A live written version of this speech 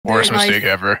Worst mistake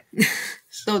ever.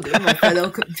 So they're my fellow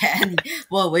companion.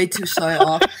 Well, way too sorry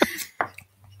off.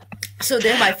 So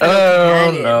they're my fellow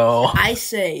companion. No. I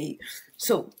say,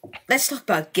 so let's talk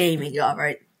about gaming,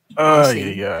 alright?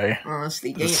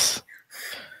 Honestly, gaming.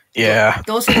 Yeah.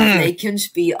 Those inflations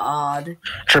be odd.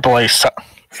 AAA.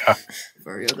 Yeah.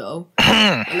 For real though.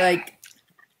 Like,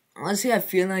 honestly, I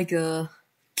feel like indie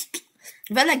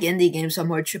games are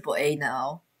more AAA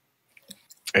now.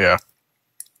 Yeah.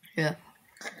 Yeah.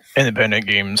 Independent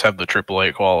games have the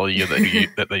AAA quality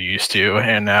that they used to,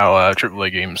 and now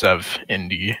AAA games have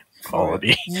indie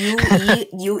quality.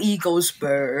 UE goes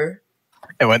burr.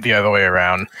 It went the other way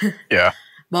around. Yeah.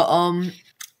 But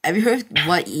have you heard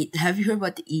what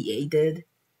the EA did?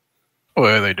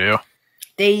 What do they do?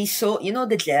 They sold, the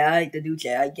Jedi, the new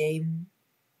Jedi game.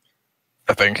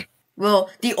 I think. Well,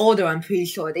 the older, I'm pretty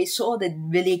sure. They sold the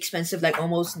really expensive, like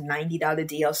almost $90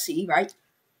 DLC, right?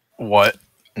 What?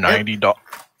 $90? Yep.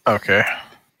 Okay.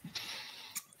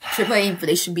 AAA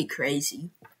inflation be crazy.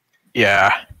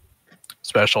 Yeah.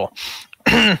 Special.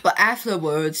 But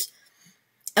afterwards,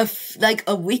 a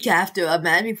week after, a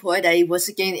man reported that he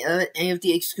wasn't getting any of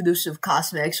the exclusive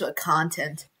cosmetics or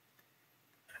content.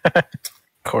 Of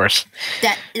course.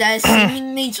 That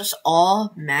seemingly just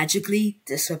all magically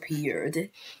disappeared.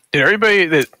 Did everybody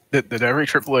did every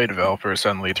AAA developer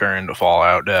suddenly turn into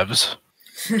Fallout devs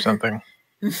or something?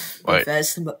 Like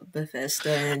Bethesda.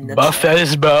 Bethesda.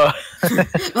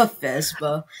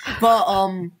 Bethesda.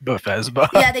 But Bethesda.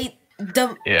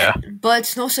 Yeah, but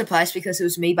it's no surprise because it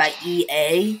was made by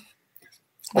EA.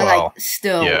 But well,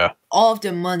 still, all of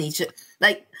the money,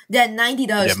 that $90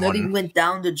 literally went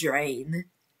down the drain.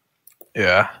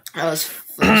 Yeah. That was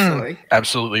sorry.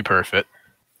 Absolutely perfect.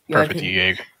 Perfect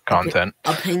EA content.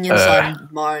 Opinions on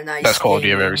modernized best quality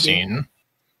gaming. I've ever seen.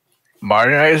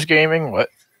 Modernized gaming? What?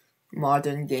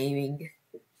 Modern gaming.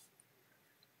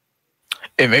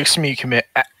 It makes me commit.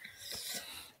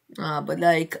 But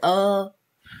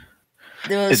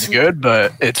it's good,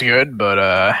 but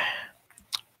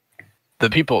the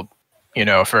people,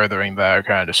 furthering that are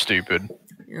kind of stupid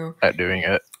at doing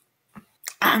it.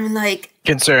 I'm like,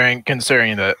 considering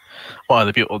that one of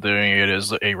the people doing it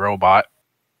is a robot.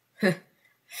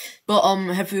 But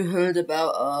have you heard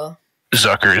about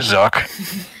Zuck?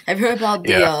 Have you heard about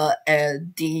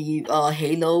the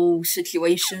Halo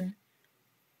situation?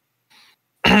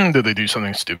 Did they do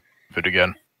something stupid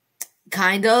again?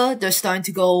 Kinda. They're starting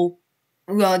to go.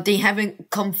 Well, they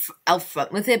haven't come out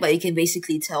front with it, but you can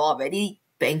basically tell already.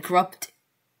 Bankrupt.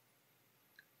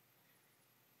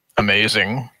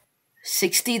 Amazing.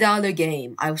 $60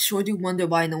 game. I sure do wonder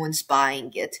why no one's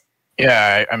buying it.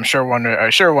 Yeah, I sure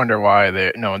wonder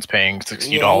why no one's paying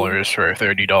 $60 for a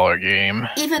 $30 game.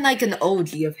 Even like an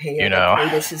OG of Halo that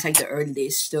played it since the early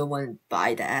days still wouldn't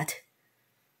buy that.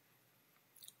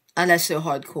 Unless they're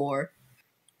hardcore.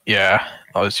 Yeah,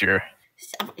 unless you're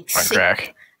on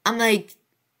crack. I'm like,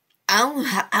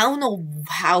 I don't know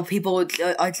how people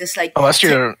are just like. Unless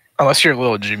you're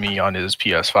little Jimmy on his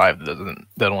PS5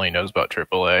 that only knows about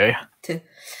AAA.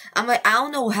 I'm like, I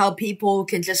don't know how people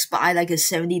can just buy like a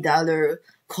 $70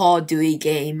 Call of Duty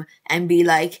game and be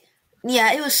like,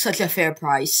 yeah, it was such a fair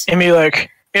price. And be like,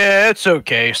 yeah, it's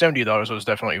okay. $70 was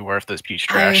definitely worth this piece of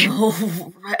trash. I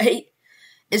know, right?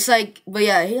 It's like, but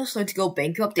yeah, he was starting to go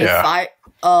bankrupt. They fired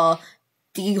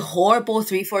the horrible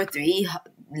 343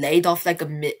 laid off like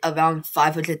around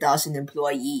 500,000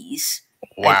 employees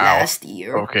last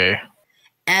year. Okay.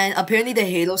 And apparently the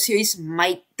Halo series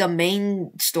the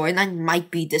main storyline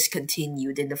might be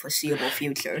discontinued in the foreseeable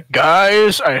future.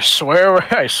 Guys, I swear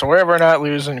we're not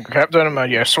losing crap ton of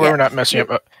money. I swear we're not messing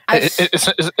up. It's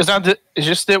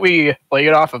just that we laid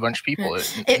off a bunch of people.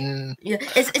 It's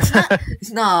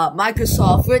not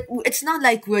Microsoft. It's not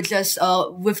like we're just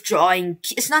withdrawing.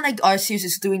 It's not like our series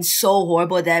is doing so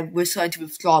horrible that we're starting to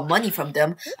withdraw money from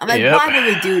them. I'm like, why would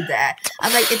we do that?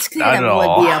 I'm like, it's clear that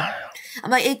would be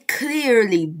it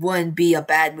clearly wouldn't be a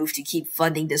bad move to keep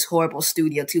funding this horrible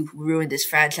studio to ruin this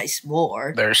franchise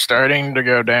more. They're starting to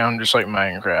go down just like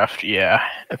Minecraft. Yeah,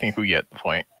 I think we get the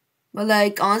point. But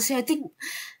like, honestly, I think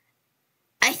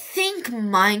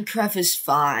Minecraft is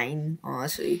fine,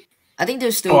 honestly. I think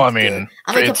they're still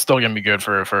it's still going to be good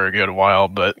for a good while,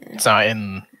 but it's not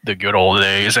in the good old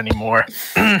days anymore.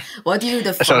 What do you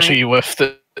define?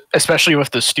 Especially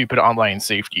with the stupid online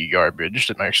safety garbage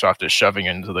that Microsoft is shoving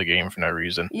into the game for no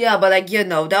reason. Yeah, but that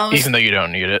was... Even though you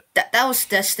don't need it. That was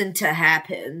destined to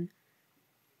happen.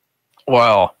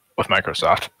 Well, with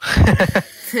Microsoft.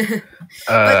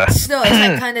 But still,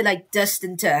 it's kind of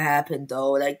destined to happen,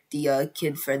 though, the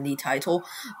kid-friendly title.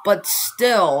 But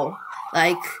still,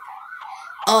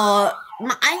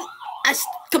 as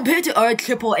compared to other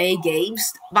AAA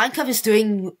games, Minecraft is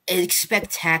doing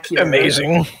spectacular.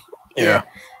 Amazing. Yeah.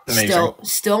 Amazing.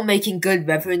 Still making good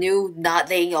revenue, not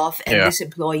laying off endless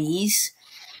employees.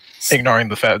 Ignoring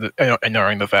the fact that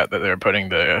they're putting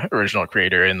the original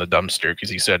creator in the dumpster because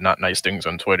he said not nice things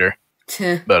on Twitter.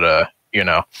 But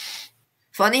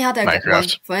funny how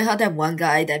that one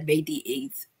guy that made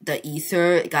the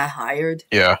Ether got hired.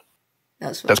 Yeah.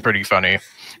 That's pretty funny.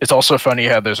 It's also funny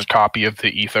how there's a copy of the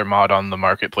Ether mod on the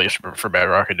marketplace for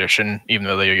Bedrock Edition, even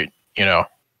though they,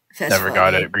 never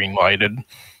got it green lighted.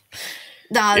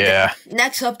 Nah, the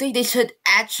next update, they should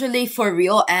actually, for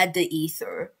real, add the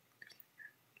Ether.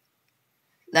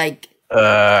 Like,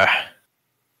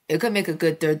 it could make a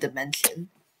good third dimension.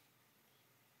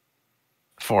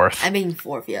 Fourth,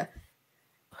 yeah.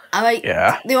 The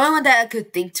only one that I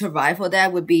could think to rival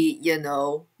that would be,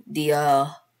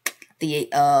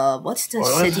 what's the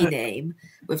city name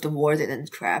with the warden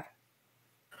and crap?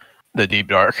 The Deep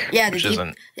Dark. Yeah,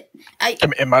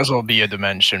 it might as well be a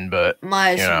dimension, but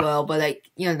might as well. But that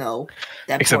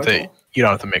except portal. that you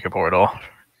don't have to make a portal.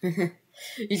 You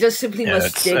just simply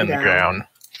must dig down. The ground.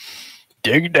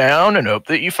 Dig down and hope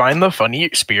that you find the funny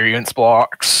experience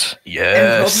blocks.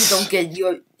 Yes.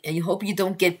 And hope you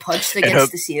don't get punched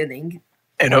against the ceiling.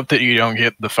 And hope that you don't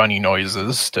get the funny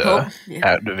noises to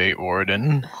activate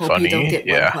Warden. Hope you don't get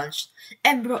one punched.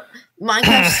 And bro,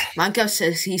 Minecraft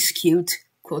says he's cute.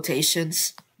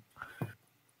 Quotations.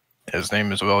 His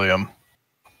name is William.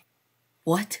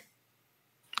 What?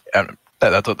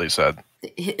 That's what they said.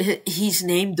 He's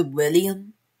named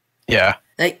William? Yeah.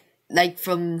 Like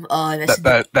from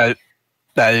that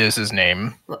is his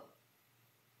name. What?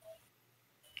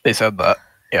 They said that.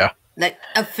 Yeah. Like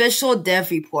official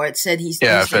dev report said he's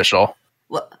official.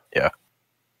 What? Yeah.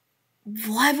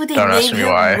 Why would they name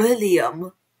him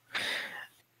William?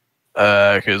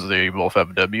 Because they both have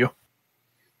a W.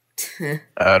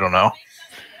 I don't know.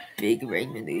 Big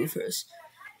brain maneuvers.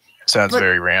 Sounds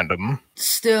very random.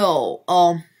 Still,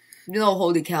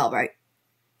 holy cow, right?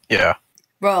 Yeah.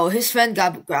 Bro, his friend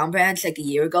got ground banned like a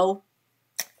year ago.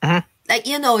 Mm-hmm. Like,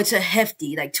 it's a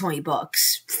hefty, like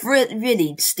 $20.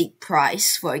 Really steep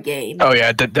price for a game. Oh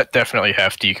yeah, definitely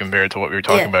hefty compared to what we were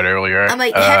talking about earlier. I'm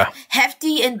like,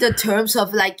 hefty in the terms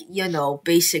of like,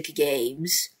 basic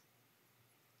games.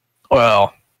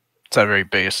 Well, it's not very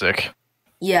basic.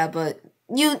 Yeah, but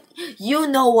you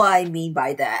know what I mean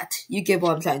by that. You get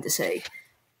what I'm trying to say.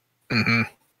 Mm-hmm.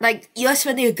 Like, you're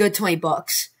spending a good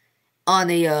 $20 on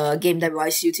a game that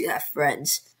requires you to have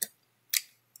friends.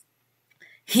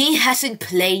 He hasn't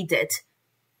played it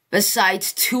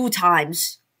besides 2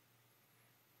 times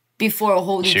before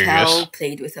Holy Cow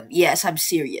played with him. Yes, I'm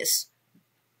serious.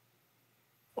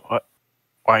 What?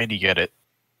 Why did he get it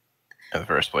in the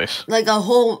first place? Like a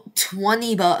whole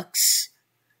 $20.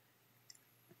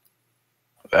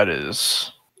 That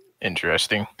is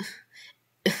interesting.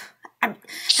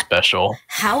 Special.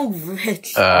 How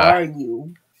rich are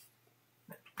you?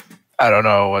 I don't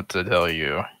know what to tell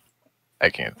you. I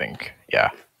can't think.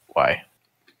 Yeah. Why?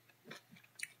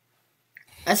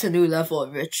 That's a new level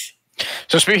of rich.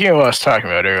 So speaking of what I was talking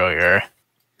about earlier,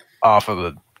 off of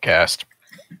the cast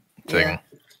thing,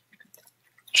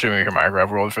 should we make a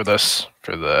Minecraft world for this?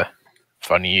 For the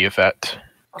funny effect?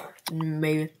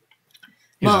 Maybe.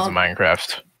 Because it's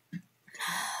Minecraft.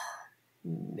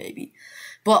 Maybe.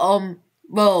 But,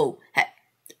 bro,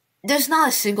 there's not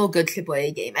a single good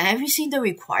AAA game. Have you seen the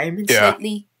requirements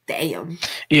lately? Damn.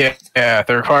 Yeah,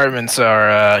 the requirements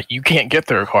are, you can't get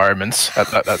the requirements.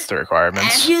 That's the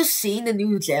requirements. Have you seen the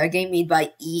new Zelda game made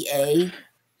by EA?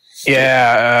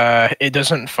 Yeah, it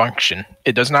doesn't function.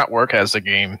 It does not work as a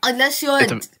game. Unless you're...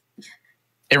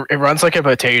 It runs like a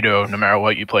potato no matter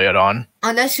what you play it on.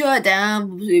 Unless you're a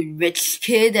damn rich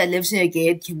kid that lives in a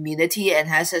gated community and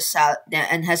has a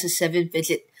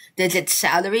 7-digit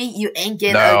salary, you ain't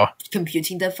getting a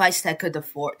computing device that could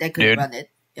run it.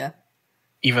 Yeah.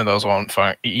 Even those won't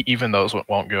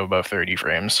go above 30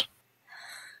 frames.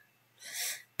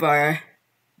 Bruh.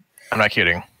 I'm not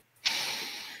kidding.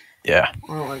 Yeah.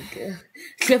 Oh my god.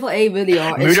 AAA really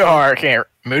are.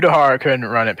 Mutahar couldn't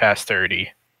run it past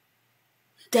 30.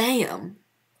 Damn.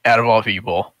 Out of all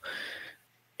people.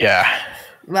 Yeah.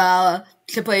 Well,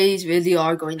 AAAs really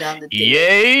are going down the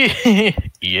Yay!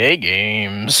 Yay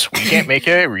games. We can't make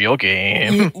a real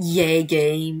game. Yay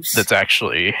games. That's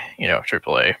actually,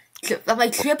 AAA. I'm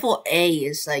like, AAA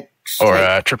is like... Or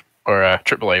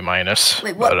AAA minus.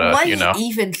 Like, what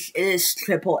even is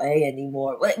AAA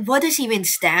anymore? What does it even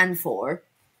stand for?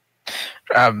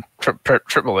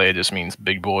 AAA just means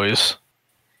big boys.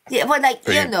 Yeah, but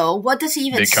what does it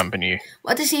even... Big company.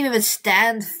 What does it even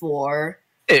stand for?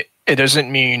 it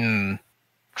doesn't mean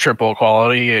triple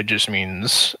quality. It just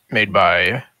means made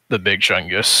by the big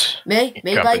chungus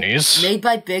companies. Made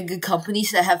by big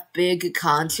companies that have big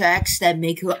contracts that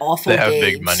make awful They have games.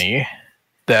 big money.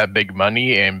 They have big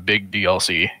money and big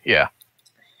DLC. Yeah.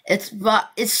 It's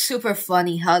super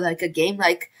funny how like a game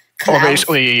like Or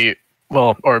basically,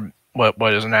 well, or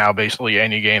what is now basically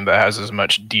any game that has as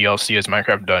much DLC as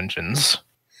Minecraft Dungeons.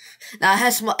 Now it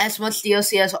has as much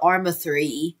DLC as Arma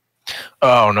 3.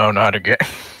 Oh no, not again.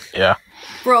 Yeah.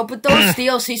 Bro, but those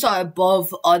DLCs are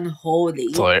above unholy.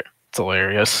 It's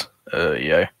hilarious.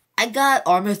 Yeah. I got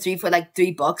Arma 3 for like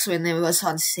 $3 when it was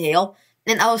on sale,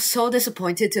 and I was so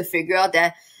disappointed to figure out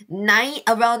that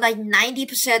around like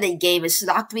 90% of the game is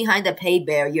locked behind the pay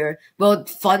barrier. Well,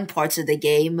 fun parts of the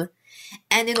game,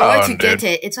 and in order to get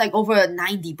it, it's like over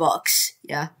 $90.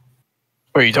 Yeah.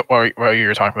 Well,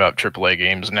 you're talking about AAA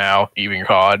games now, even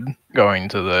COD going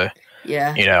to the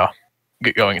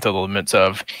going to the limits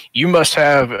of you must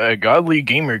have a godly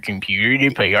gamer computer to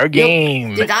play our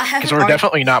game because we're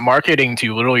definitely not marketing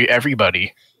to literally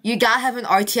everybody. You gotta have an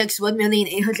RTX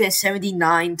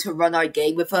 1,879 to run our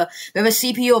game with a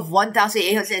CPU of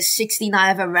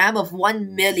 1,869, a RAM of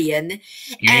 1 million,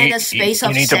 and a space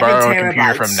of 7 terabytes. You need to borrow a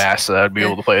computer from NASA to be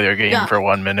able to play their game for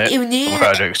 1 minute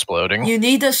without it exploding. You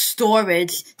need a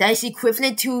storage that is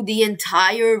equivalent to the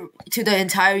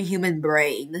entire human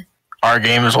brain. Our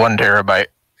game is 1 terabyte.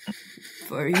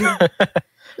 For you,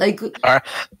 like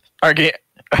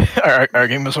our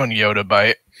game is 1 Yoda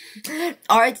byte.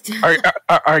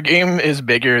 Our game is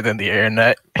bigger than the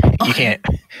internet. You can't.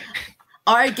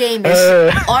 Our game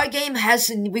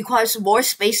requires more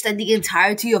space than the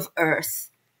entirety of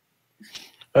Earth.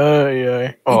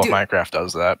 Yeah. Oh, Minecraft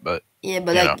does that, but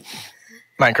like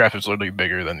Minecraft is literally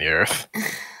bigger than the Earth.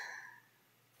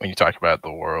 When you talk about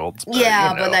the world.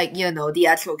 But, but like, the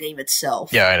actual game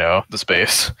itself. Yeah, I know. The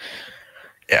space.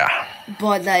 Yeah.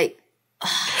 But like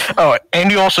oh,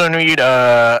 and you also need 50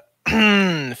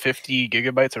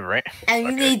 gigabytes of RAM. And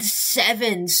you need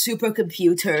 7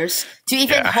 supercomputers to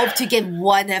even hope to get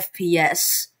 1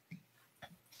 FPS.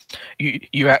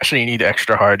 You actually need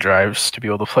extra hard drives to be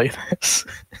able to play this.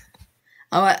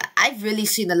 Oh, I've really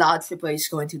seen a lot of AAAs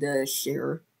going to the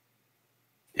share.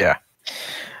 Yeah.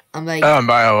 I'm like,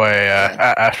 by the way,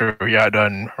 after we got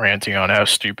done ranting on how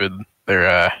stupid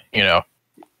their,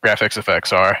 graphics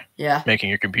effects are, making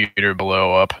your computer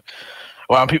blow up,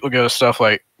 why don't people go to stuff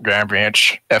like Grand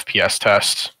Branch, FPS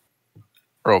Test,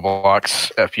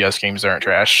 Roblox, FPS games aren't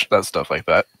trash, that stuff like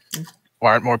that?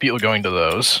 Why aren't more people going to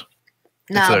those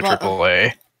instead of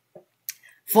AAA?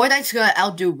 Fortnite's gonna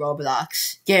outdo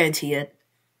Roblox, guarantee it.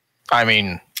 I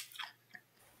mean,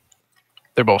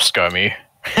 they're both scummy.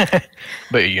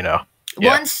 But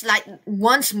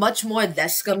one's much more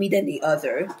less scummy than the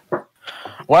other.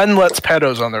 One lets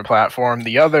pedos on their platform.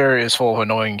 The other is full of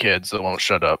annoying kids that won't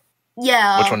shut up.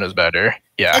 Yeah. Which one is better?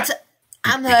 Yeah.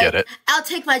 Get it. I'll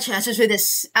take my chances with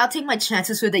this. I'll take my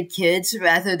chances with the kids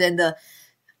rather than the.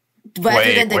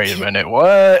 Wait a minute.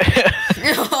 What?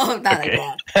 No, not like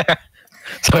that.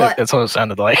 That's what it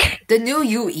sounded like. The new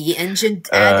UE engine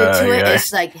added to it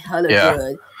is like hella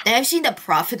good. And I've seen the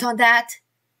profit on that.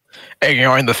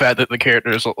 Ignoring the fact that the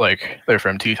characters look like they're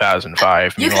from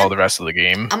 2005 and all the rest of the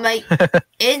game. I'm like,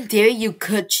 in theory, you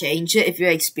could change it if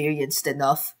you're experienced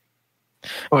enough.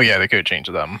 Well, yeah, they could change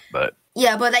them, but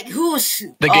yeah, but like, who's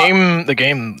the game? The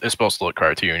game is supposed to look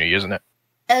cartoony, isn't it?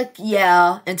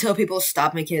 Yeah, until people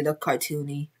stop making it look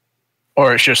cartoony.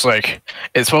 Or it's just like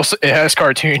it has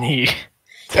cartoony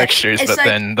textures, but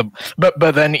like,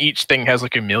 but then each thing has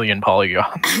like 1 million polygons.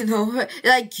 I know,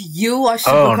 like you are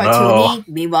super cartoony. No.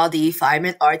 Meanwhile, the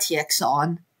environment RTX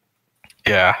on.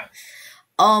 Yeah.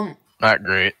 Not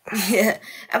great. Yeah,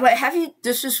 but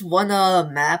there's just one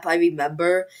map I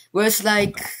remember where it's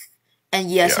like, and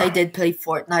yes, I did play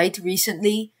Fortnite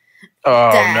recently.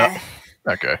 Oh no.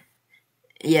 Okay.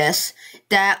 Yes,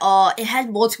 that it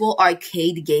had multiple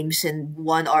arcade games in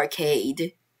one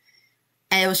arcade.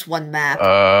 And it was one map.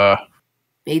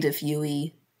 Made of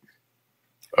UE.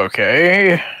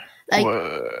 Okay. Like,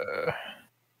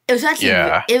 it was actually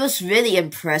it was really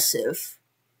impressive.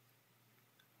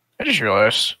 I just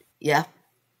realized. Yeah.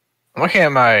 I'm looking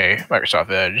at my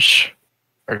Microsoft Edge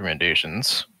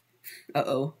recommendations.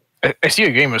 Uh-oh. I see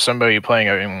a game with somebody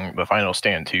playing The Final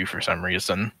Stand 2 for some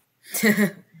reason.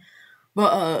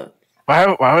 But why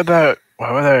would that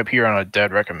appear on a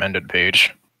dead recommended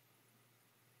page?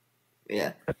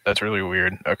 Yeah. That's really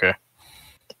weird. Okay.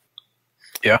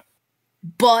 Yeah.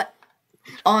 But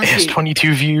it has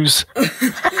 22 views.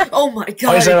 Oh my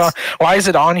god. Why is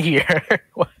it on here?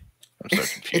 I'm so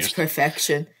confused. It's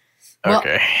perfection.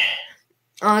 Okay.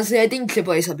 Honestly, I think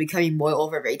AAAs are becoming more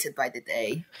overrated by the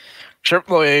day.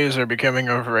 AAAs are becoming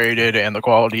overrated, and the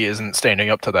quality isn't standing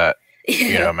up to that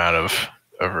amount of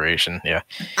overration. Yeah,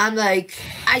 I'm like,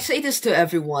 I say this to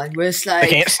everyone, where it's like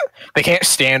they can't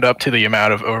stand up to the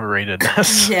amount of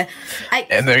overratedness. Yeah,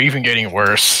 and they're even getting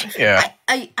worse. Yeah,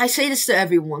 I say this to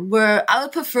everyone, where I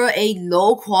would prefer a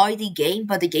low quality game,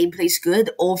 but the gameplay's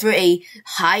good, over a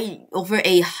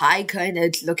high kind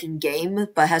of looking game,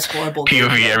 but has horrible POV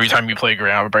gameplay. Every time you play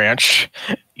Ground Branch.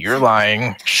 You're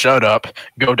lying. Shut up.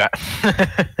 Go down.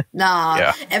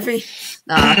 Nah.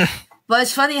 But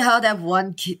it's funny how that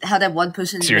one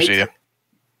person. Seriously,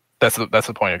 that's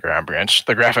the point of Ground Branch.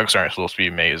 The graphics aren't supposed to be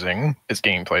amazing. It's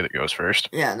gameplay that goes first.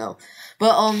 Yeah, no,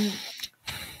 but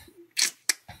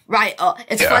right.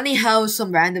 It's funny how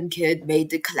some random kid made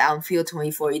the Clownfield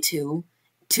 2042.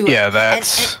 Yeah,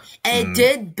 that's and it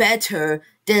did better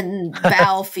than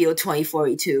Battlefield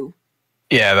 2042.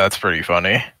 Yeah, that's pretty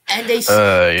funny. And they,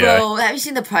 bro, have you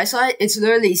seen the price on it? It's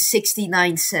literally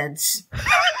 69 cents.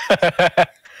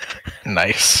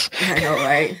 Nice. I know,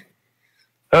 right?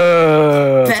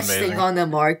 Best thing on the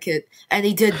market, and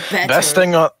they did better. Best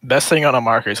thing on the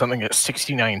market, something at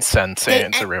 69 cents,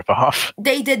 and it's a ripoff.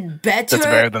 They did better. That's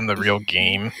better than the real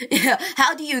game. Yeah,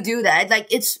 how do you do that? Like,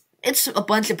 it's a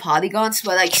bunch of polygons,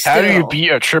 but like, still. How do you beat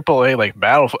a AAA like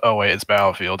Battlefield? Oh wait, it's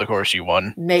Battlefield. Of course, you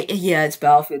won. Yeah, it's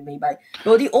Battlefield made by.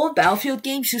 Well, the old Battlefield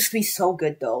games used to be so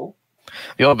good, though.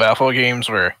 The old Battlefield games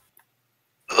were.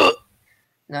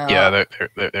 No. Yeah,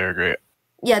 they're great.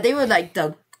 Yeah, they were like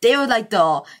the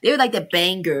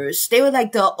bangers. They were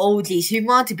like the OGs. If you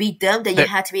want to beat them, then you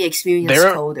had to be experienced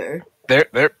coder. They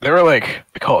were like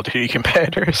the Call of Duty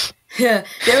competitors. Yeah,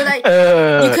 they were like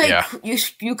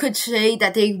you could say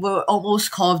that they were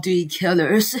almost Call of Duty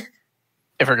killers.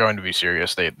 If we're going to be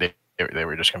serious, they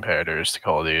were just competitors to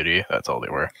Call of Duty. That's all they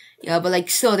were. Yeah, but like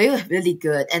still, they were really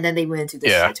good, and then they went into the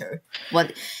shitter.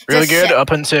 Really good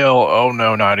up until oh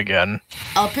no, not again.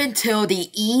 Up until the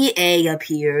EA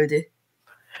appeared.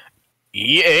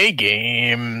 EA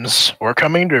games were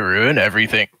coming to ruin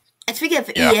everything. And speaking of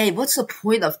EA, what's the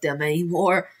point of them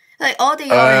anymore? Like all they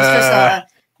are is just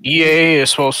EA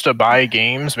is supposed to buy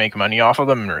games, make money off of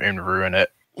them, and ruin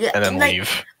it, and then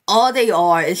leave. All they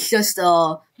are is just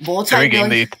a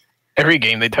every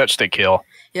game they touch, they kill.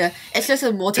 Yeah, it's just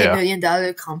a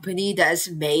multi-million-dollar company that's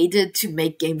made to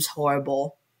make games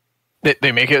horrible.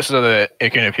 They make it so that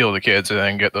it can appeal to kids, and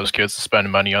then get those kids to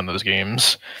spend money on those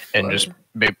games, and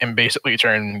basically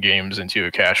turn games into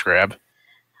a cash grab.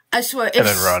 I swear, and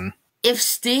then run. If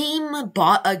Steam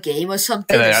bought a game or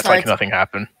something, and then that's like nothing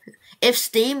happened. If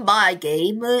Steam bought a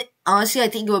game, honestly, I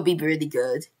think it would be really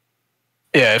good.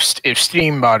 Yeah, if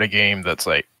Steam bought a game that's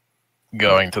like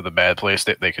going to the bad place,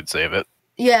 they could save it.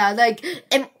 Yeah, like,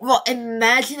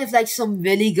 imagine if like some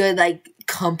really good like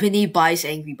company buys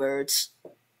Angry Birds.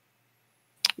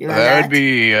 That would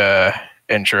be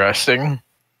interesting.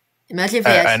 Imagine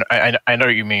if I know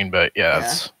what you mean, but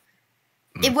it's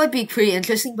it would be pretty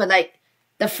interesting. But like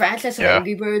the franchise of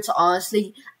Angry Birds,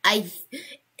 honestly,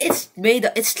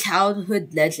 it's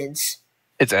childhood legends.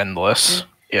 It's endless.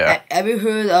 Yeah. Have you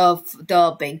heard of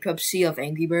the bankruptcy of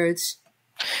Angry Birds?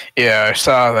 Yeah, I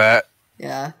saw that.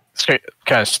 Yeah. It's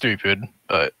kind of stupid,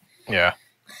 but yeah.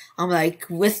 I'm like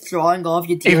withdrawing all of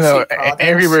your DLC Even though products.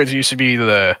 Angry Birds used to be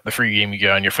the free game you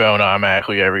get on your phone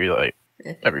automatically every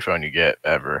phone you get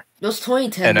ever. Those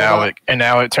 2010. And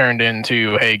now it turned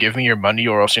into, hey, give me your money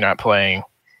or else you're not playing.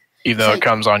 Even though it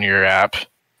comes on your app,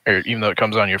 or even though it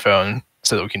comes on your phone,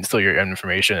 so that we can steal your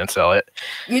information and sell it.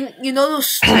 You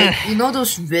know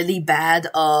those really bad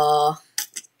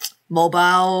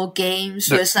mobile games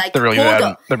where it's like they're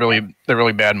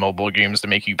really bad mobile games to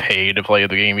make you pay to play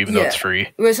the game even though it's free.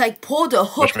 Where it's like pull the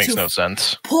hook, which makes no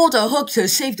sense. Pull the hook to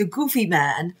save the Goofy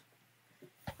Man.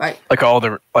 Right. Like all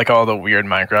the weird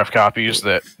Minecraft copies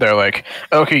that they're like,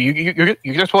 okay, you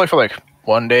just play for like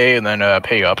one day and then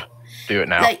pay up. Do it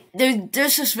now. Like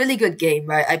there's this really good game,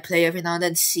 right? I play every now and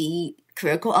then. See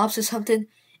Critical Ops or something.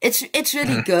 It's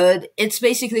really good. It's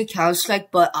basically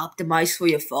Counter-Strike but optimized for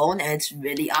your phone, and it's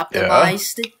really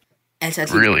optimized.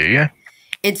 And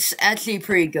it's actually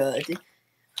pretty good.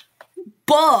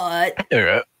 But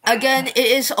again, it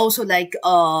is also like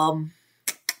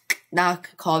not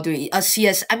Call of Duty.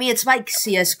 CS. I mean, it's like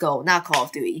CS:GO, not Call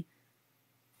of Duty.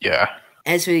 Yeah.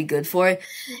 And it's really good for it.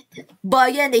 But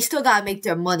again, they still gotta make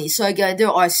their money. So again, there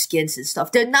are skins and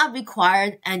stuff. They're not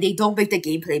required, and they don't make the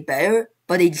gameplay better,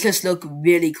 but they just look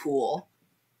really cool.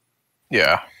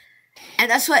 Yeah. And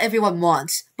that's what everyone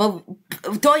wants. But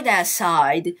throwing that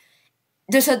aside,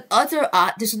 there's an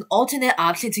alternate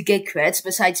option to get credits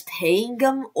besides paying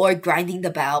them or grinding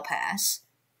the battle pass.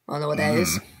 Wanna know what that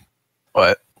is?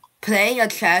 What? Playing a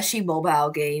trashy mobile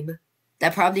game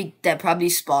that probably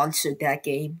sponsored that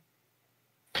game.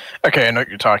 Okay, I know what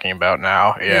you're talking about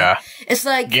now. Yeah. It's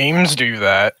like games do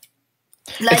that.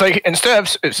 It's like instead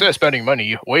of spending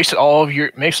money, waste all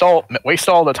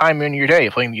the time in your day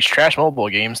playing these trash mobile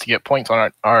games to get points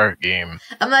on our game.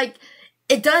 I'm like,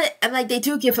 it does. I'm like, they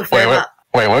do give a fair amount.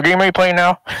 Wait, what game are you playing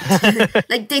now?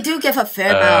 Like, they do give a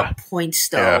fair amount of points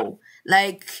though. Yeah.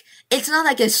 Like, it's not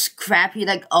like a scrappy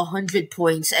 100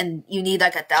 points and you need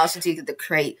 1,000 to get the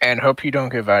crate. And hope you don't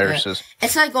get viruses. Yeah.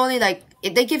 It's only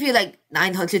they give you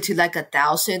 900 to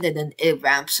 1,000 and then it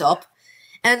ramps up.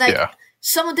 And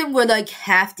some of them were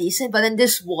half decent, but then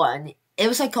this one, it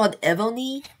was called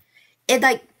Evony. It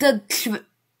the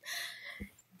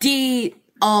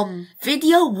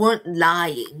video weren't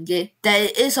lying that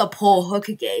it is a Paul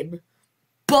Hooker game,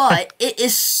 but it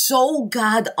is so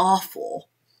god awful.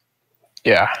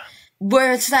 Yeah.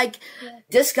 Where it's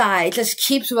this guy just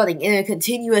keeps running in a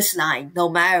continuous line no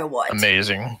matter what.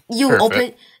 Amazing.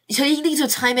 So you need to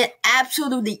time it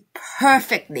absolutely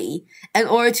perfectly in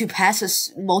order to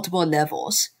pass multiple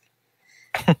levels.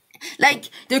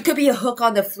 There could be a hook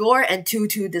on the floor and two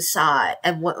to the side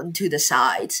and one to the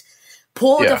sides.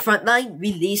 Pull the front line,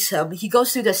 release him. He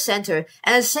goes to the center,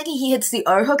 and the second he hits the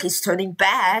R hook, he's turning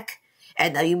back.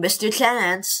 And now you missed your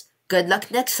chance. Good luck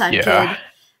next time, kid.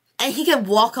 And he can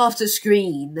walk off the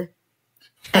screen.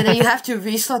 And then you have to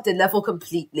restart the level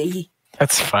completely.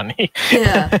 That's funny.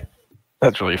 Yeah.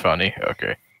 That's really funny.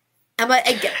 Okay.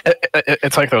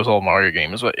 It's like those old Mario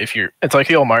games. It's like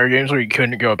the old Mario games where you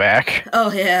couldn't go back.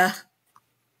 Oh, yeah.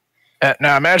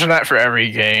 Now imagine that for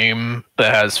every game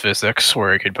that has physics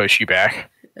where it could push you back.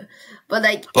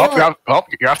 But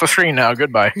you're off the screen now.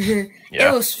 Goodbye.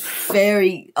 It was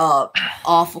very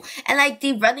awful, and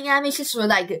the running animations were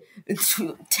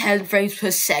 10 frames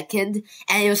per second,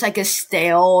 and it was a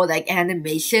stale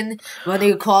animation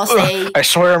running across I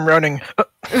swear I'm running.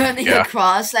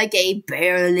 Across a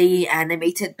barely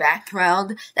animated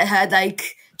background that had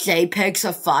JPEGs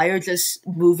of fire just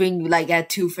moving at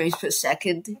 2 frames per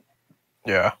second.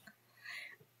 Yeah.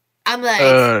 I'm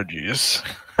oh jeez.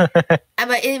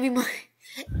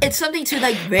 It's something to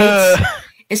raid.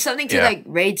 It's something to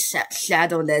Raid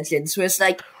Shadow Legends, where it's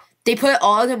they put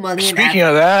all the money. Speaking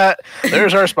of that,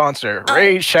 there's our sponsor,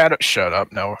 Raid Shadow. Shut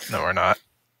up! No, we're not.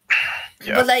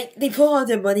 Yeah. But they put all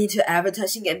their money into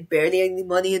advertising and barely any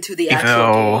money into the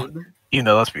actual game. Even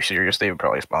though, let's be serious, they would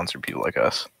probably sponsor people like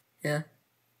us. Yeah.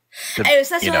 Anyways,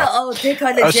 that's what take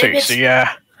on the seriously,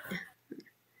 yeah.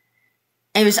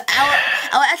 Anyways,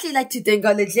 I would actually like to thank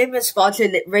our legitimate sponsor,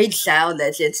 Raid Shadow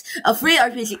Legends, a free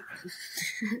RPG.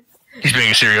 He's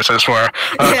being serious, I swear.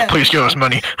 Please give us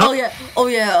money.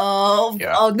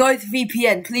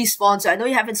 NordVPN, please sponsor. I know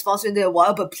you haven't sponsored in a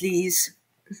while, but please.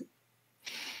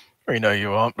 We know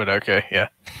you won't, but okay, yeah.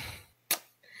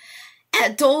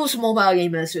 And those mobile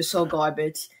gamers are so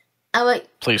garbage.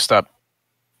 Please stop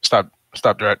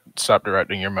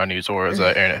directing your money towards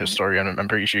Internet Historian. I'm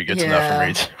pretty sure he gets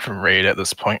enough from Raid at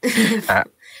this point.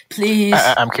 Please.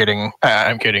 I'm kidding.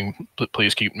 I'm kidding.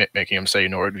 Please keep making him say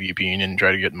NordVPN and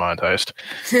try to get monetized.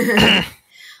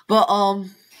 But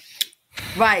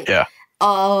right. Yeah.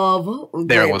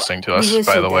 They're listening to us,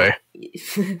 by the way.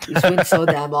 It's been so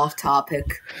damn off topic.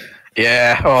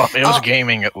 Yeah. Well, it was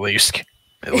gaming at least.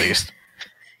 I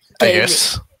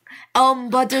guess.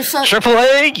 But there's some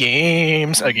AAA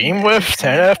games, a game with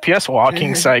 10 FPS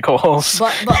walking cycles.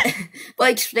 But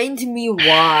explain to me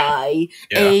why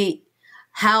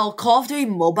how Call of Duty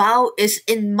Mobile is,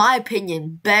 in my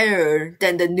opinion, better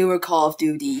than the newer Call of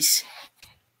Duties.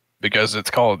 Because it's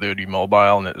Call of Duty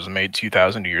Mobile and it was made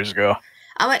 2,000 years ago.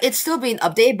 It's still being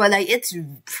updated, but it's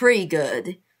pretty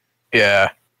good. Yeah,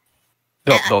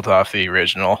 built off the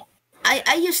original.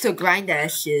 I used to grind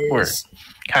that shit. We're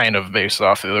kind of based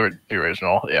off the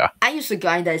original, yeah. I used to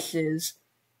grind that shit.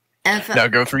 Now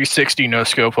go 360 no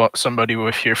scope somebody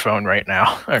with your phone right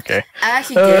now. Okay. I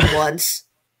actually did once.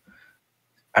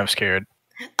 I'm scared.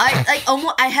 I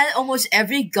had almost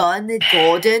every gun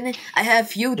golden. I had a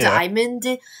few diamond.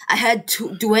 I had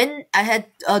dual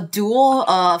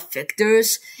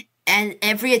Victors and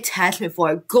every attachment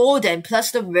for it. Golden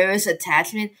plus the rarest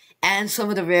attachment and some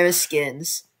of the rarest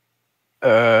skins.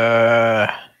 When I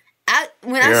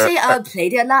say I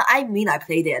played it a lot, I mean I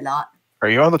played it a lot. Are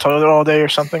you on the toilet all day or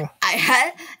something? I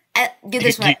had. Do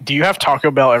you have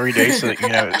Taco Bell every day so that you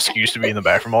have an excuse to be in the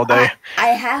bathroom all day? I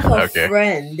have a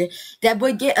friend that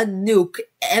would get a nuke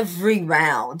every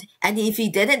round, and if he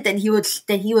didn't, then he would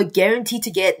guarantee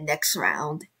to get it next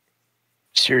round.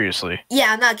 Seriously?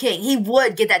 Yeah, I'm not kidding. He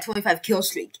would get that 25 kill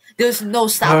streak. There's no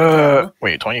stopping him.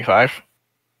 Wait, 25?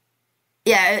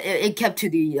 Yeah, it kept to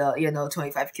the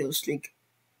 25 kill streak.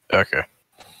 Okay.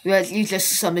 Well, you just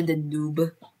summoned a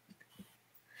noob.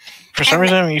 For some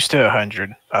reason, I'm used to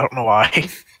 100. I don't know why.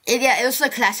 It was the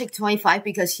classic 25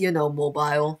 because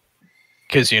mobile.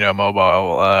 Because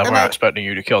mobile, we're not expecting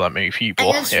you to kill that many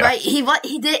people. That's right.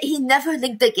 He never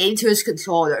linked the game to his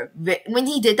controller. When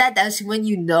he did that, that's when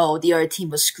the other team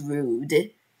was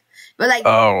screwed. But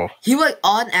he would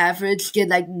on average get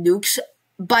nukes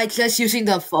by just using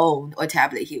the phone or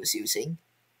tablet he was using.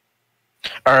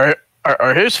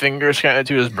 Are his fingers connected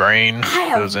to his brain?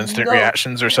 Those instant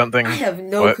reactions or something? I have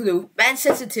no clue. Man's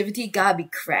sensitivity gotta be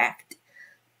cracked.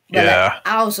 But yeah.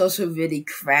 I was also really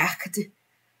cracked.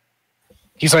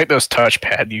 He's like those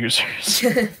touchpad users.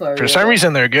 For some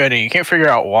reason, they're good, and you can't figure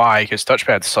out why, because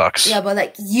touchpad sucks. Yeah,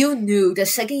 but you knew the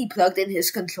second he plugged in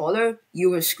his controller, you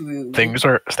were screwed. Things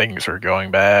are going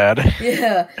bad.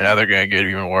 Yeah. And now they're gonna get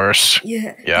even worse.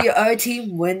 Yeah. The other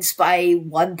team wins by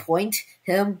 1 point.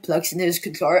 Him plugs in his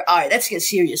controller. All right, let's get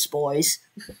serious, boys.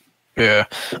 Yeah.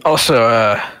 Also,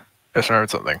 I just remembered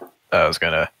something I was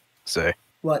gonna say.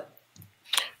 What?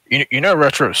 You know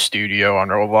Retro Studio on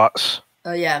Roblox?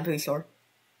 Oh yeah, I'm pretty sure.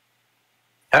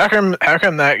 How come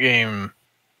that game,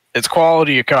 its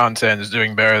quality of content is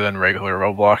doing better than regular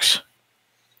Roblox?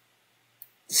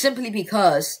 Simply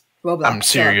because Roblox I'm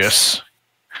serious. Sucks.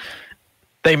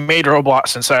 They made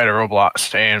Roblox inside of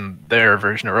Roblox, and their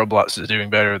version of Roblox is doing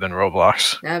better than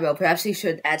Roblox. Nah, well, perhaps they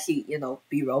should actually,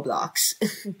 be Roblox.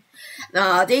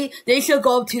 Nah, they should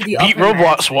go to the beat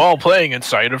Roblox while playing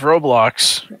inside of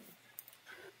Roblox.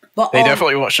 But they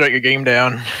definitely won't shut your game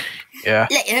down. Yeah.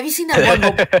 Have you seen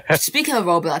that one? Speaking of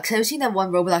Roblox, have you seen that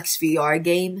one Roblox VR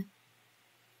game?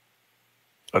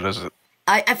 What is it?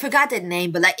 I forgot the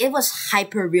name, but it was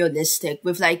hyper realistic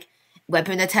with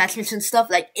weapon attachments and stuff.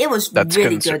 It was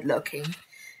really good looking.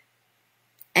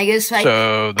 I guess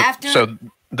so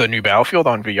the new Battlefield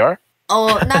on VR.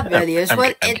 Oh, not really.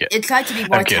 It tried to be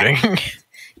more. I'm kidding.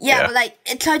 Yeah, but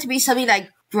it tried to be something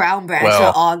like Ground Branch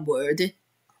or Onward.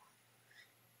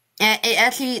 And it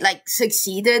actually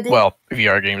succeeded. Well,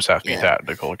 VR games have to be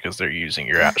tactical because they're using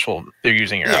your actual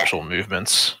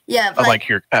movements. Yeah, unlike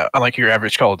your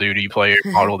average Call of Duty player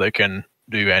model that can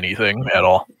do anything at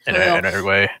all in every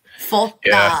way.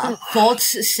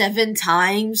 Faults 7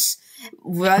 times,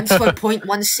 runs for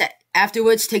 0.1 sec.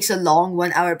 Afterwards, takes a long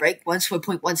 1 hour break. Runs for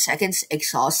 0.1 seconds,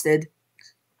 exhausted.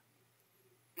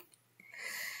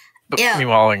 But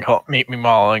meanwhile,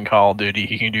 in Call of Duty,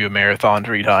 you can do a marathon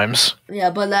 3 times. Yeah,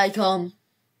 but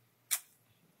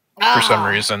for some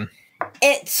reason,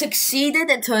 it succeeded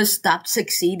until it stopped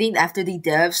succeeding after the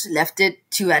devs left it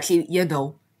to actually,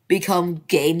 become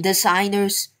game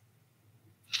designers.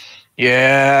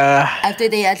 Yeah. After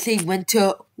they actually went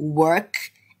to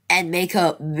work and make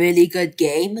a really good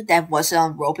game that wasn't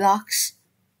on Roblox.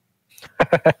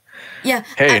 Yeah.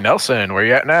 Hey, Nelson, where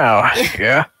you at now?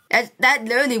 Yeah. That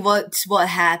literally was what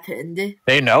happened.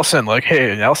 Hey, Nelson, look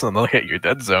at your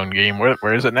Dead Zone game.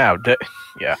 Where is it now?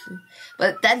 Yeah.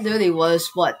 But that literally was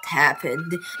what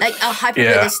happened. A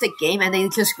hyper-realistic game, and they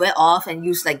just went off and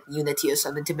used Unity or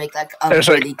something to make a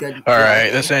really good. All right,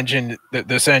 this engine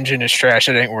is trash.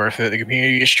 It ain't worth it. The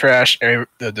community is trash.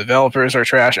 The developers are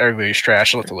trash. Everybody's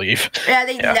trash. Let's leave. Yeah,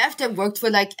 they left and worked for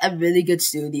a really good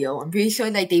studio. I'm pretty sure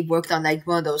they worked on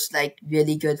one of those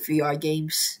really good VR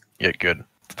games. Yeah, good.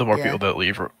 The more people that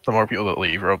leave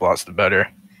Roblox, the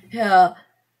better. Yeah.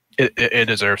 It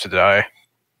deserves to die.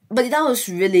 But that was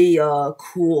really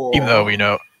cool. Even though we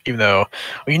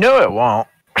know it won't.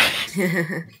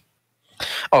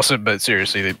 Also, but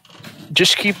seriously,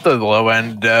 just keep the low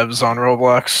end devs on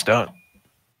Roblox. Don't.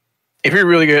 If you're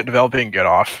really good at developing, get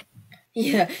off.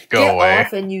 Yeah, get away.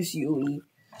 Off and use UE.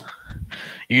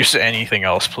 Use anything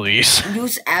else, please.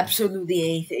 Use absolutely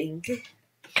anything.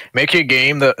 Make a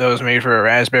game that was made for a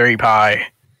Raspberry Pi.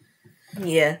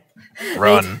 Yeah.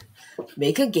 Run.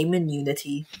 Make a game in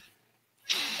Unity.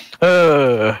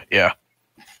 Yeah.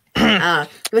 But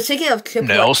speaking of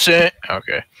Nelson?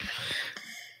 Okay.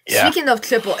 Yeah. Speaking of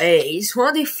AAAs, one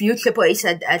of the few AAAs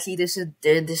that actually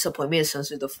didn't disappoint me is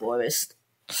Sons of the Forest.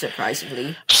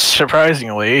 Surprisingly.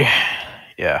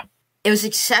 Yeah. It was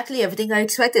exactly everything I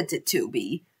expected it to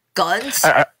be. Guns.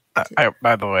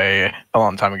 By the way, a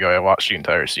long time ago, I watched the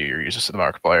entire series that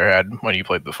Markiplier had when he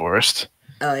played The Forest.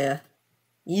 Oh, yeah.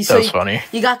 That was funny.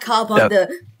 You got caught up on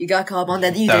that. You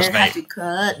didn't have to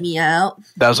cut me out.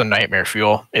 That was a nightmare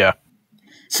fuel. Yeah.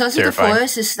 Sons of the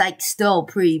Forest is still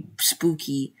pretty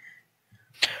spooky.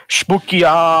 Spooky. You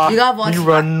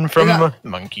run from a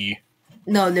monkey.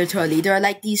 No, literally, there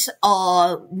are these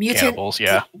mutant cannibals.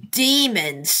 Yeah.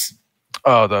 Demons.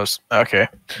 Oh, those. Okay.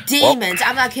 Demons. Well,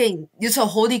 I'm not kidding. There's a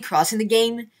holy cross in the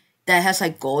game that has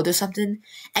like gold or something,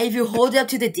 and if you hold it up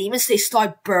to the demons, they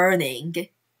start burning.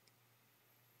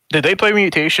 Did they play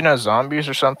Mutation as zombies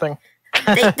or something?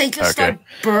 They just start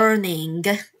burning.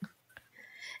 They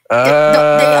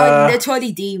are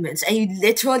literally demons, and you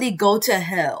literally go to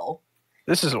hell.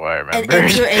 This is what I remember.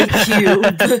 And enter a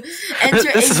cube.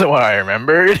 This is what I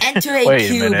remembered. Enter a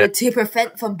cube to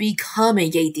prevent from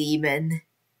becoming a demon.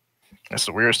 That's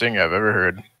the weirdest thing I've ever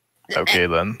heard. Okay,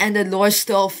 then. And the lore's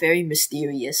still very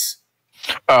mysterious.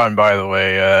 Oh, and by the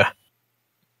way,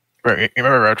 you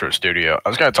remember Retro Studio? I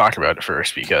was going to talk about it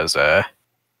first because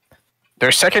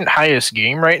their second highest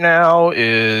game right now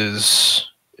is,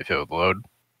 if it would load,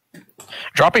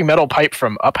 Dropping Metal Pipe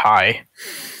from Up High.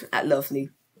 Lovely.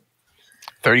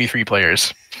 33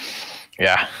 players.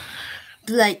 Yeah.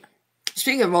 Like,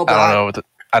 speaking of Roblox,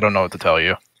 I don't know what to tell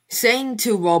you. Saying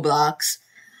to Roblox,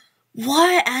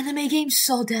 why are anime games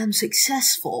so damn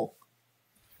successful?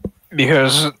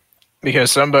 Because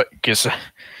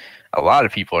a lot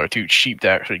of people are too cheap to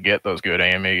actually get those good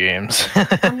anime games.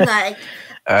 I'm like,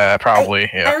 probably.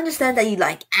 I understand that you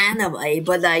like anime,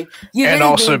 but like you really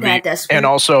need that desperate. And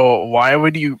also, why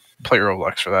would you play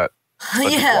Roblox for that? It's a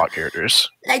bunch of block characters.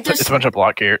 Like, it's a bunch of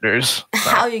block characters.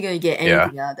 How are you gonna get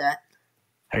anything out of that?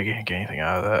 How are you gonna get anything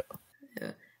out of that?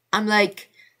 Yeah. I'm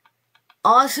like,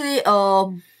 honestly,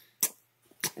 one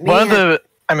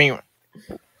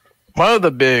of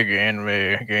the big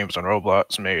anime games on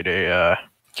Roblox made a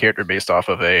character based off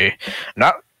of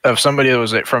somebody that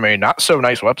was from a not so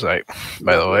nice website,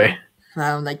 by the way. I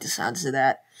don't like the sounds of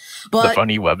that. But the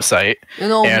funny website,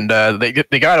 and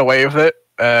they got away with it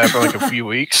for like a few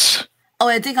weeks. Oh,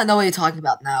 I think I know what you're talking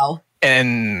about now.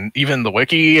 And even the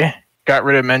wiki got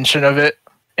rid of mention of it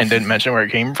and didn't mention where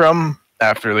it came from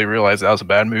after they realized that was a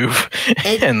bad move,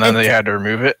 and then they had to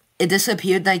remove it. It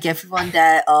disappeared like everyone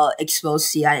that exposed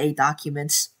CIA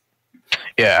documents.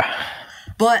 Yeah.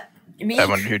 But I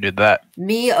wonder who did that.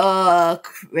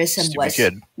 Chris and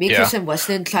Weston. Chris and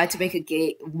Weston wanted to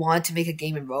make a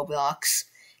game in Roblox.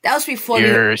 That was before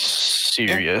You're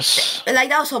serious. Like,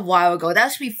 that was a while ago. That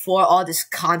was before all this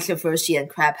controversy and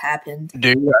crap happened.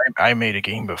 Dude, I made a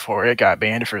game before. It got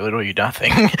banned for literally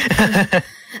nothing.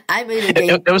 I made a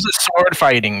game. It was a sword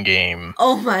fighting game.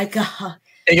 Oh my god.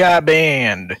 It got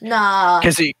banned. Nah.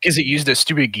 Because it used a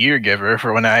stupid gear giver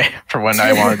for when I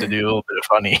wanted to do a little bit of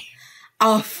funny.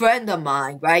 A friend of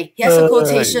mine, right? He has a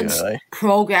quotations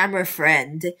programmer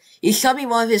friend. He showed me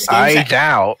one of his games. I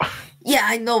doubt. Yeah,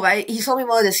 I know, right? He showed me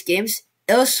one of his games.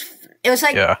 It was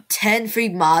like 10 free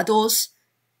models.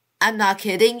 I'm not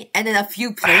kidding. And then a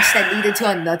few planks that leaded to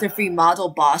another free model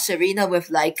boss arena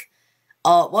with like,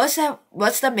 what's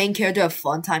the main character of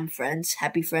Funtime Friends?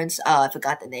 Happy Friends? I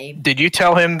forgot the name. Did you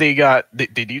tell him did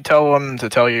you tell him to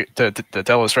tell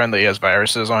his friend that he has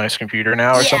viruses on his computer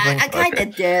now or something? Yeah, I kinda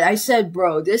did. I said,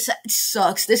 bro, this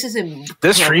sucks. This isn't...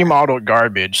 This free model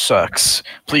garbage sucks.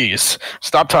 Please,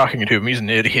 stop talking to him. He's an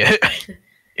idiot.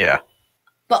 Yeah.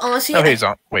 But honestly... Oh, hey,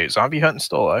 Zombie Hunting's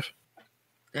still alive?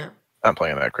 Yeah. I'm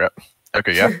playing that crap.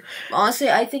 Okay, yeah. Honestly,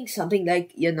 I think something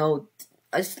like,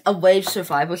 a wave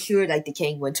survival shooter like the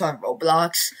King Winter on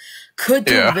Roblox could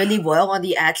do really well on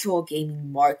the actual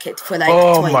gaming market for like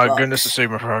 $20. My goodness, to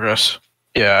save my progress.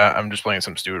 Yeah, I'm just playing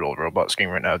some stupid old Roblox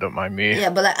game right now. Don't mind me. Yeah,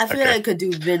 but I feel like it could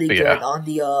do really good on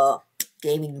the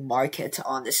gaming market,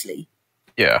 honestly.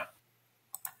 Yeah.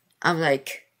 I'm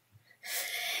like,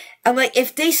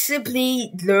 if they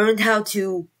simply learned how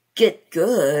to get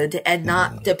good and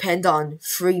not depend on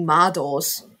free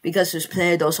models, because there's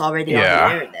plenty of those already on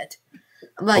the internet.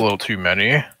 I'm like, a little too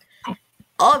many.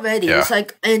 Already, it's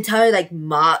like an entire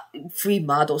free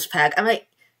models pack. I'm like,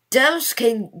 the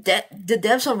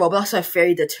devs on Roblox are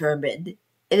very determined.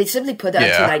 And they simply put that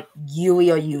into like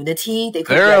UE or Unity.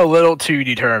 They're a little too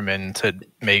determined to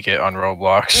make it on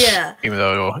Roblox. Yeah. Even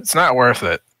though it's not worth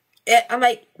it. Yeah, I'm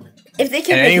like, if they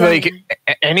can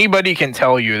anybody can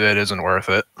tell you that it isn't worth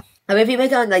it. I mean, if you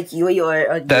make it on like UE or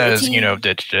Unity, that is,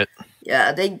 ditched it.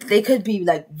 Yeah, they could be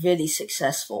like really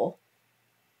successful.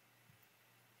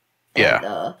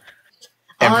 Yeah.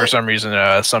 And for some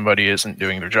reason, somebody isn't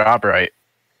doing their job right.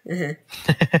 Make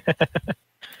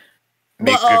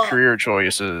good career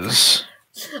choices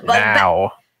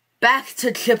now. Back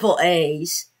to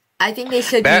AAAs. I think they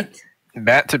should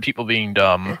back to people being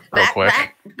dumb real quick.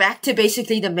 Back to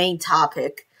basically the main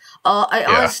topic.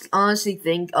 I honestly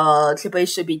think AAA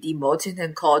should be demoted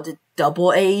and called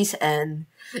double A's, and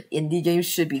indie games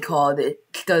should be called the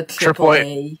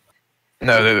AAA.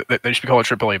 No, they should be called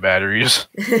AAA batteries.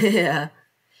 Yeah.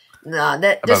 Nah,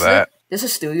 there's a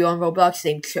studio on Roblox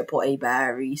named AAA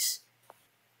Batteries.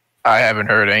 I haven't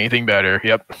heard anything better.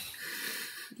 Yep.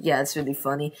 Yeah, it's really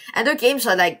funny, and their games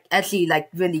are actually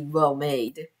really well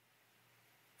made.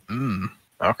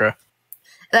 Okay.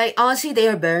 Like honestly, they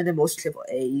are better than most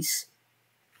AAAs.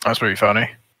 That's pretty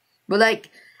funny. But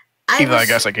I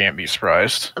guess I can't be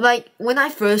surprised. When I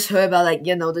first heard about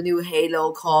the new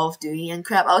Halo, Call of Duty, and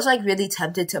crap, I was really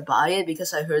tempted to buy it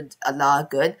because I heard a lot of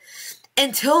good.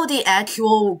 Until the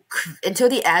actual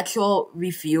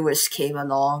reviewers came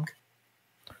along.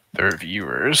 The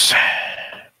reviewers.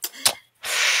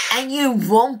 And you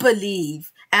won't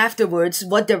believe afterwards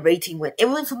what the rating went. It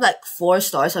went from 4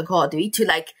 stars on Call of Duty to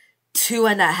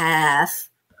 2.5.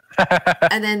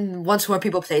 And then once more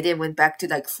people played it, went back to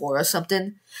 4 or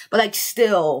something. But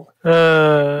still,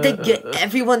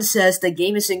 everyone says the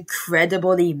game is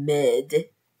incredibly mid.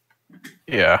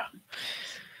 Yeah.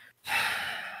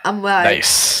 I'm like,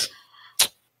 nice.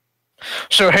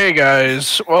 So hey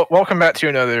guys, welcome back to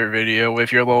another video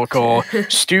with your local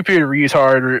stupid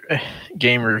retard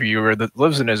game reviewer that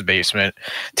lives in his basement.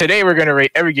 Today we're gonna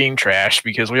rate every game trash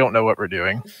because we don't know what we're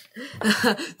doing.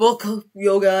 Welcome,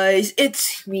 yo guys,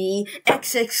 it's me,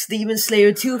 XX Demon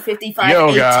Slayer 255.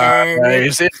 Yo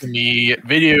guys, it's me,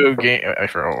 video game. I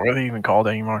forgot what are they even called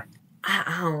anymore.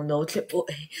 I don't know, triple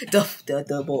A, the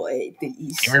double A,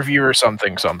 please. Game reviewer,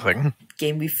 something.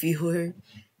 Game reviewer.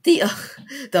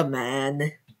 The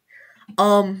man.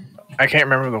 I can't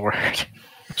remember the word.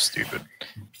 I'm stupid.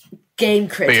 Game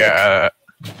critic. But yeah,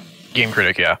 game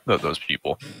critic. Yeah, those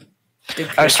people.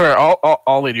 I swear,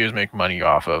 all they do is make money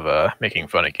off of making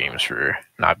fun of games for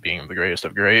not being the greatest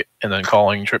of great, and then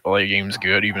calling AAA games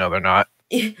good, even though they're not.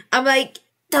 I'm like,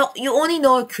 you only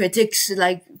know critics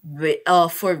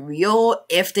for real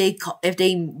if they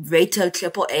rate a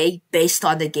AAA based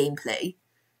on the gameplay.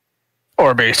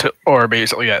 Or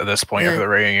basically at this point, if they're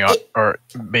rating it, or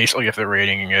basically if they're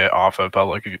rating it off of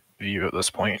public view at this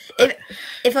point.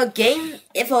 If a game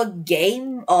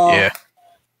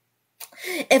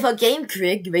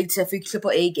critic rates every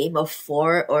AAA game a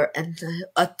 4 or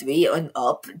a 3 and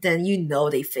up, then you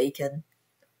know they faking.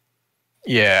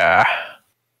 Yeah.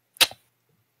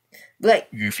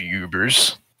 Goofy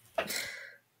Ubers.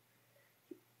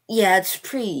 Yeah, it's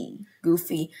pretty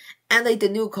goofy. And the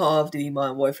new Call of Duty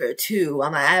Modern Warfare 2,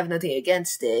 I have nothing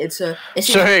against it. So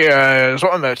hey guys,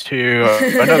 welcome back to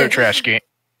another trash game.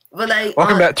 But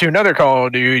welcome back to another Call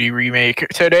of Duty remake.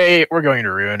 Today we're going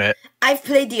to ruin it. I've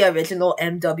played the original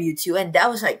MW2, and that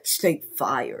was straight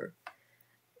fire.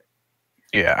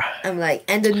 Yeah. I'm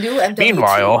and the new MW2.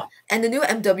 Meanwhile, and the new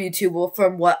MW2, well,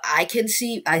 from what I can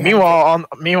see, meanwhile,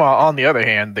 on the other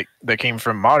hand, that came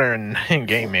from Modern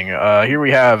Gaming. Here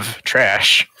we have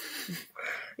trash.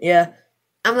 Yeah,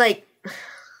 I'm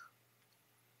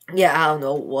yeah, I don't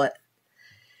know what.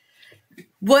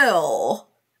 Well,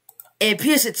 it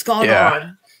appears it's gone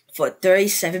on for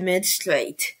 37 minutes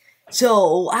straight.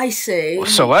 So I say.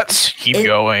 So let's keep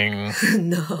going.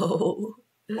 No.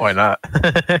 Why not?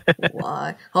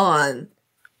 Why? Hold on.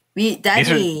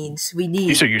 Means we need.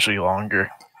 These are usually longer.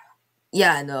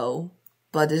 Yeah, I know,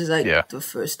 but this is the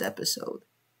first episode.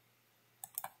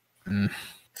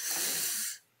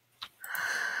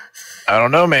 I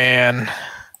don't know, man.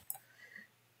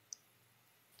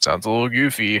 Sounds a little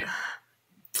goofy.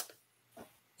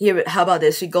 Here, how about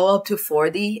this? We go up to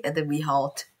 40 and then we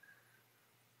halt.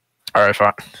 Alright,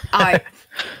 fine. Alright.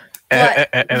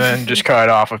 and then just cut it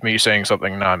off with me saying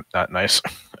something not nice.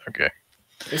 Okay.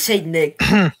 Say Nick.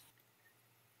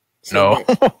 No. Nick.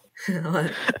 Come on.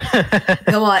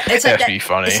 It's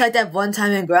funny. It's like that one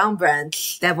time in Ground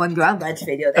Branch. That one Ground Branch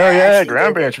video.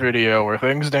 Ground Branch video where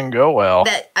things didn't go well.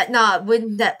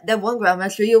 When that one Ground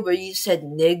Branch video where you said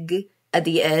Nig at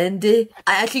the end, I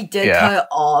actually did cut it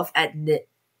off at Nig.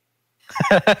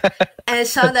 And it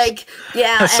sounded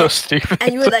that's so stupid.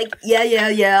 And you were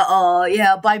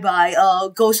yeah,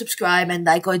 bye, go subscribe and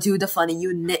go do the funny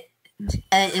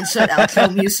and insert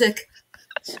outro music.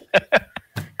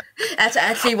 That's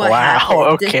actually what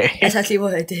happened. Okay. That's actually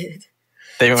what I did.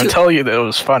 They didn't even tell you that it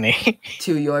was funny.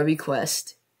 To your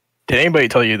request. Did anybody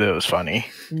tell you that it was funny?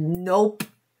 Nope.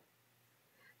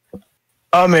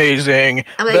 Amazing.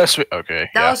 Okay.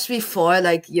 That was before,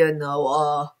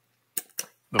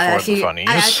 before the funnies.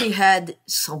 I actually had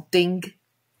something.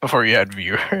 Before you had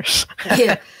viewers.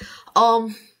 Yeah.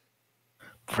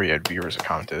 Before you had viewers that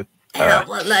commented. Yeah,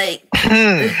 but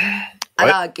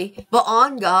but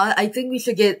on God, I think we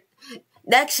should get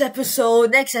next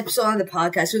episode on the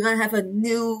podcast. We're gonna have a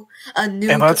new. And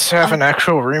let's have an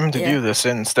actual room to do this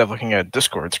in instead of looking at a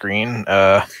Discord screen.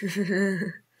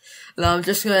 No, I'm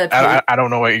just gonna. I don't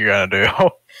know what you're gonna do.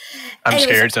 I'm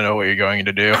scared to know what you're going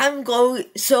to do.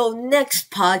 So next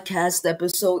podcast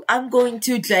episode, I'm going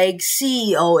to drag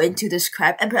CEO into this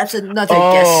crap and perhaps another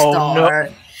guest star.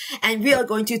 No. And we are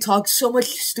going to talk so much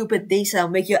stupid things that'll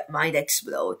make your mind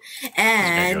explode.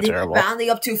 And rounding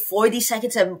up to 40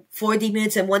 seconds and 40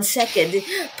 minutes and 1 second,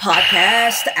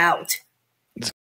 podcast out.